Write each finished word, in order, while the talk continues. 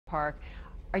Park.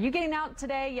 Are you getting out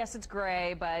today? Yes, it's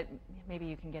gray, but maybe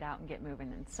you can get out and get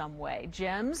moving in some way.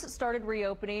 Gyms started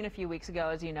reopening a few weeks ago,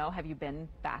 as you know. Have you been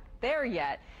back there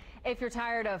yet? If you're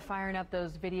tired of firing up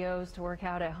those videos to work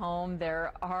out at home,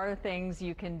 there are things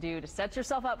you can do to set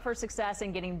yourself up for success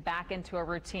and getting back into a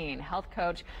routine. Health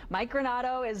coach Mike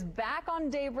Granato is back on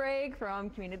Daybreak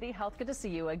from Community Health. Good to see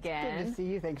you again. Good to see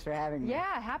you. Thanks for having me.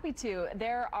 Yeah, happy to.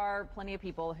 There are plenty of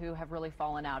people who have really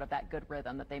fallen out of that good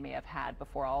rhythm that they may have had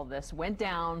before all this went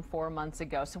down 4 months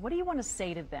ago. So what do you want to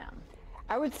say to them?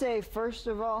 I would say, first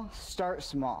of all, start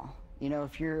small. You know,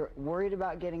 if you're worried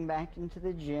about getting back into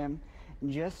the gym,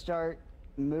 just start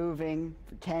moving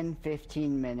for 10,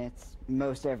 15 minutes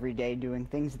most every day, doing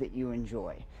things that you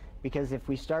enjoy. Because if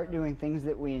we start doing things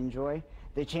that we enjoy,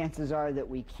 the chances are that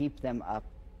we keep them up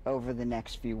over the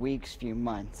next few weeks, few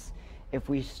months. If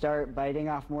we start biting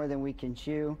off more than we can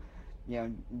chew, you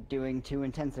know, doing too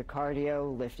intensive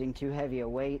cardio, lifting too heavy a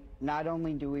weight, not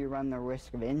only do we run the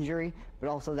risk of injury, but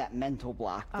also that mental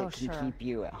block that can keep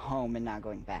you at home and not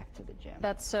going back to the gym.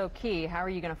 That's so key. How are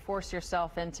you going to force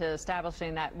yourself into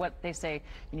establishing that, what they say,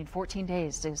 you need 14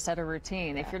 days to set a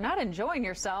routine? If you're not enjoying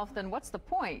yourself, then what's the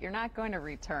point? You're not going to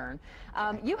return.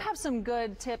 You have some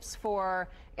good tips for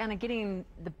kind of getting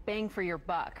the bang for your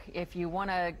buck if you want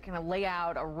to kind of lay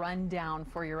out a rundown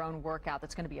for your own workout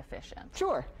that's going to be efficient.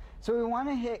 Sure. So we want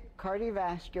to hit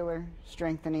cardiovascular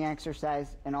strengthening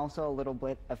exercise and also a little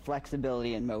bit of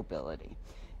flexibility and mobility.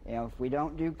 You know, if we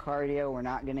don't do cardio, we're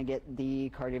not going to get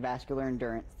the cardiovascular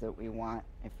endurance that we want.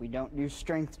 If we don't do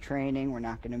strength training, we're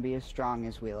not going to be as strong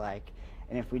as we like.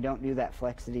 And if we don't do that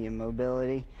flexity and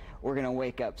mobility, we're going to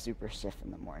wake up super stiff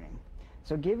in the morning.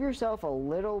 So give yourself a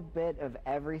little bit of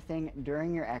everything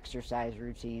during your exercise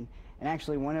routine. And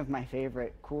actually, one of my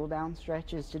favorite cool down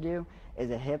stretches to do is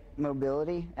a hip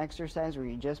mobility exercise where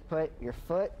you just put your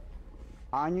foot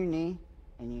on your knee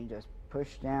and you just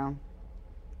push down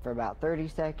for about 30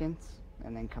 seconds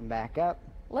and then come back up.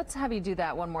 Let's have you do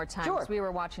that one more time, Sure. because we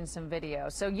were watching some video.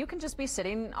 So you can just be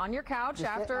sitting on your couch Just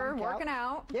after working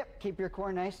out. Yep, keep your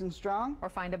core nice and strong. Or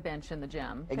find a bench in the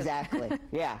gym. Exactly,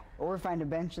 yeah. Or find a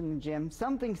bench in the gym,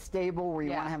 something stable where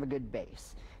you want to have a good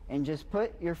base. And just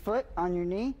put your foot on your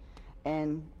knee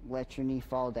and let your knee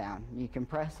fall down. You can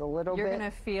press a little bit. You're going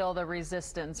to feel the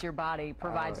resistance your body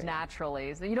provides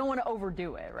naturally. So you don't want to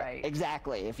overdo it, right?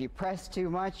 Exactly. If you press too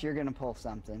much, you're going to pull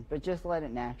something, but just let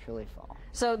it naturally fall.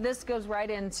 So this goes right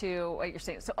into what you're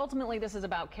saying. So ultimately, this is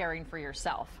about caring for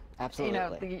yourself.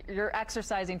 Absolutely. You know, you're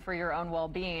exercising for your own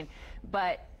well-being,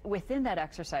 but within that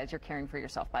exercise, you're caring for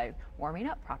yourself by warming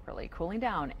up properly, cooling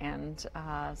down, and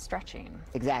stretching.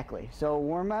 Exactly. So a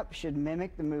warm-up should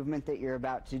mimic the movement that you're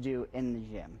about to do in the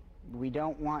gym. We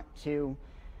don't want to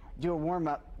do a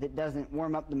warm-up that doesn't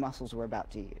warm up the muscles we're about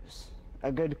to use.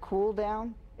 A good cool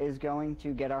down is going to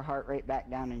get our heart rate back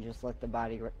down and just let the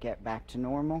body get back to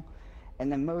normal.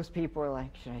 And then most people are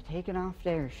like, should I take an off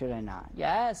day or should I not?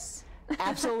 Yes.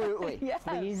 Absolutely. Yes.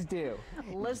 Please do.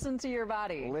 Listen to your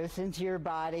body. Listen to your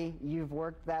body. You've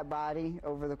worked that body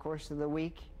over the course of the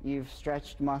week. You've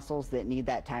stretched muscles that need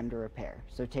that time to repair.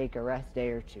 So take a rest day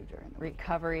or two during the week.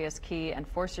 Recovery is key, and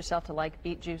force yourself to like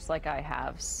beet juice like I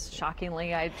have.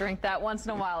 Shockingly, I drink that once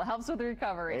in a while. It helps with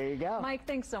recovery. There you go. Mike,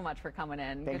 thanks so much for coming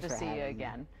in. Thanks Good to for see you having me.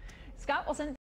 again. Scott Wilson.